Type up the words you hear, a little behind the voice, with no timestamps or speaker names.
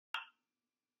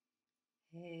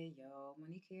Hey yo,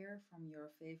 Monique here from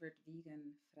your favorite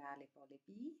vegan Frale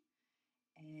Polipi.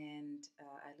 And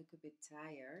I look a bit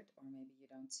tired, or maybe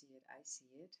you don't see it, I see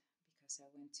it, because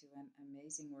I went to an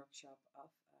amazing workshop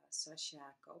of Sasha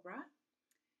Cobra,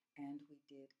 and we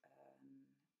did an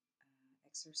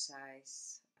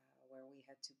exercise where we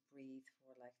had to breathe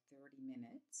for like 30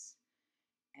 minutes.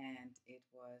 And it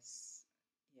was,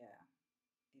 yeah,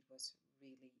 it was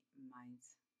really mind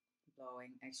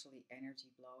blowing, actually energy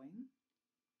blowing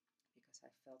because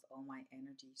I felt all my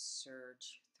energy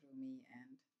surge through me,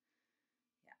 and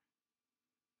yeah,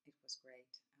 it was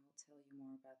great. I will tell you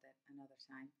more about that another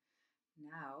time.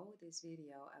 Now, this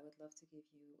video, I would love to give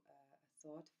you a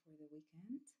thought for the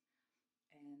weekend,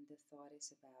 and the thought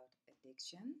is about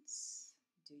addictions.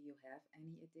 Do you have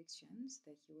any addictions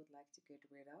that you would like to get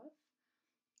rid of?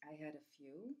 I had a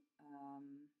few.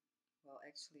 Well,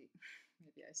 actually,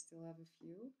 maybe I still have a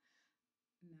few.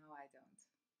 No, I don't.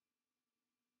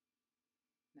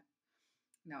 No,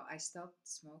 no, I stopped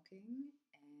smoking,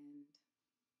 and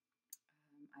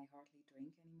I hardly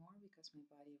drink anymore because my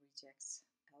body rejects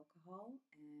alcohol,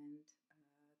 and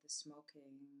the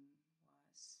smoking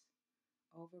was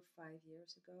over 5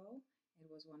 years ago. It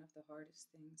was one of the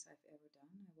hardest things I've ever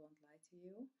done, I won't lie to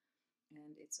you.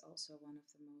 And it's also one of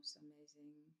the most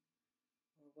amazing,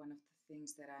 or one of the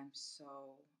things that I'm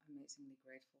so amazingly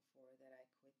grateful for, that I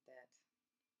quit that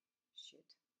shit.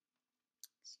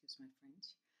 Excuse my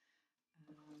French.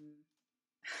 Um,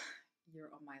 you're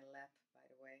on my lap, by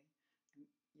the way.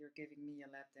 You're giving me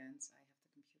a lap dance. I have the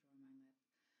computer on my lap.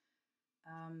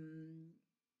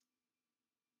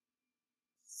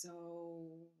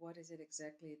 So, what is it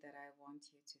exactly that I want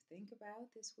you to think about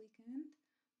this weekend?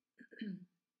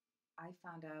 I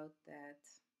found out that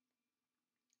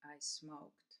I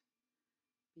smoked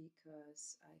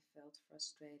because I felt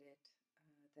frustrated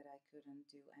that I couldn't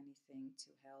do anything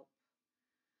to help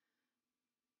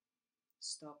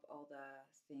stop all the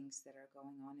things that are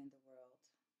going on in the world,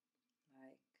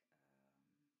 like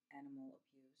animal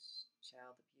abuse,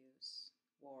 child abuse,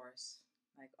 wars,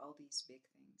 like all these big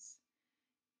things.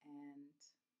 And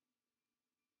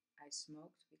I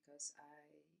smoked because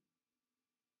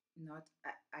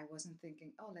I wasn't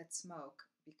thinking, oh, let's smoke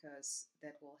because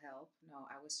that will help. No,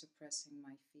 I was suppressing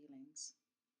my feelings.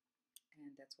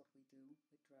 And that's what we do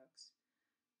with drugs,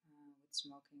 with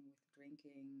smoking, with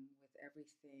drinking, with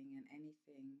everything and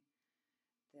anything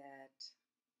that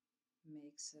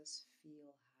makes us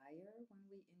feel higher when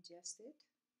we ingest it.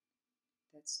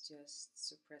 That's just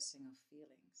suppressing of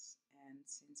feelings. And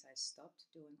since I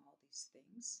stopped doing all these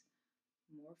things,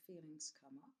 more feelings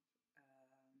come up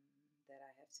that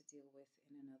I have to deal with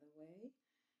in another way.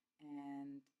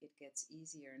 And it gets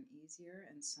easier and easier.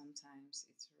 And sometimes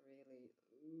it's really,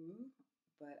 ooh,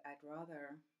 but I'd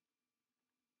rather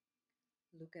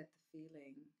look at the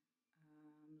feeling,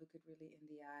 look it really in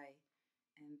the eye,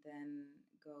 and then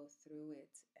go through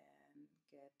it and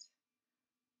get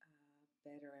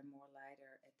better and more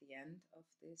lighter at the end of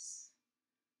this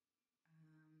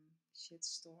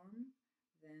shitstorm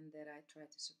than that I try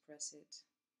to suppress it,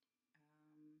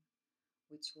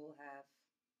 which will have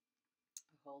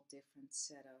a whole different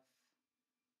set of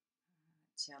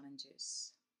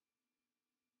challenges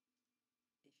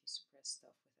if you suppress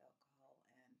stuff with alcohol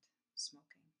and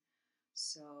smoking.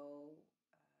 So,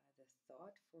 the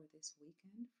thought for this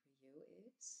weekend for you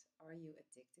is, are you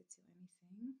addicted to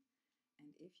anything?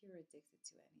 And if you're addicted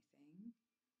to anything,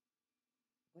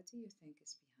 what do you think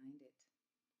is behind it?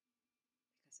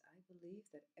 Because I believe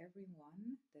that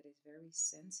everyone that is very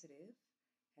sensitive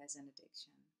has an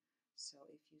addiction. So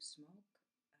if you smoke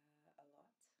a lot,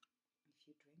 if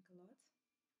you drink a lot,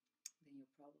 then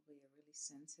you're probably a really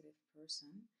sensitive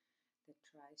person that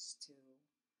um,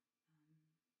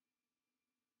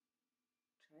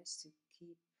 tries to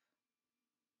keep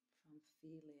from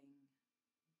feeling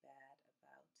bad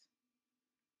about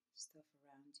stuff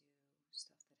around you,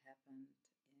 stuff that happened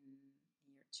in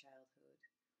your childhood.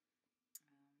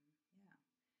 Yeah,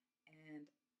 and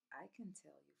I can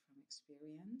tell you from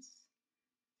experience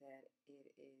that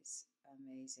it is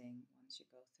amazing once you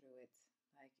go through it.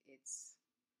 Like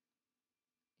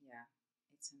yeah,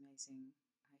 it's amazing.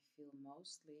 I feel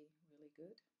mostly really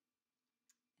good,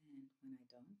 and when I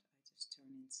don't, I just turn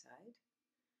inside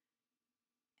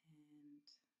and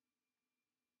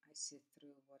I sit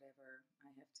through whatever I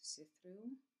have to sit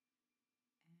through,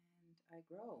 and I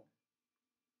grow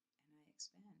and I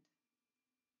expand.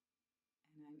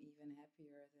 And I'm even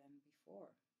happier than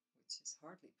before, which is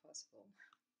hardly possible,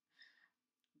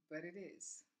 but it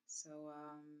is. So,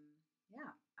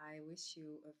 yeah, I wish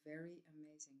you a very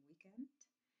amazing weekend.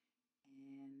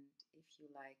 And if you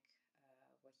like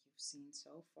what you've seen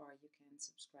so far, you can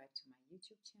subscribe to my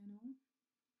YouTube channel.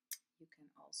 You can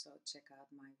also check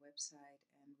out my website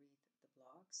and read the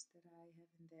blogs that I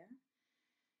have in there.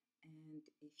 And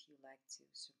if you like to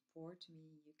support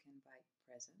me, you can buy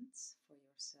presents for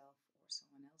yourself or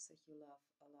someone else that you love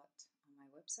a lot on my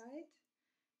website.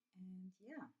 And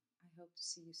yeah, I hope to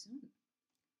see you soon.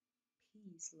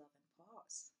 Peace, love, and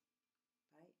pause.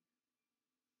 Bye.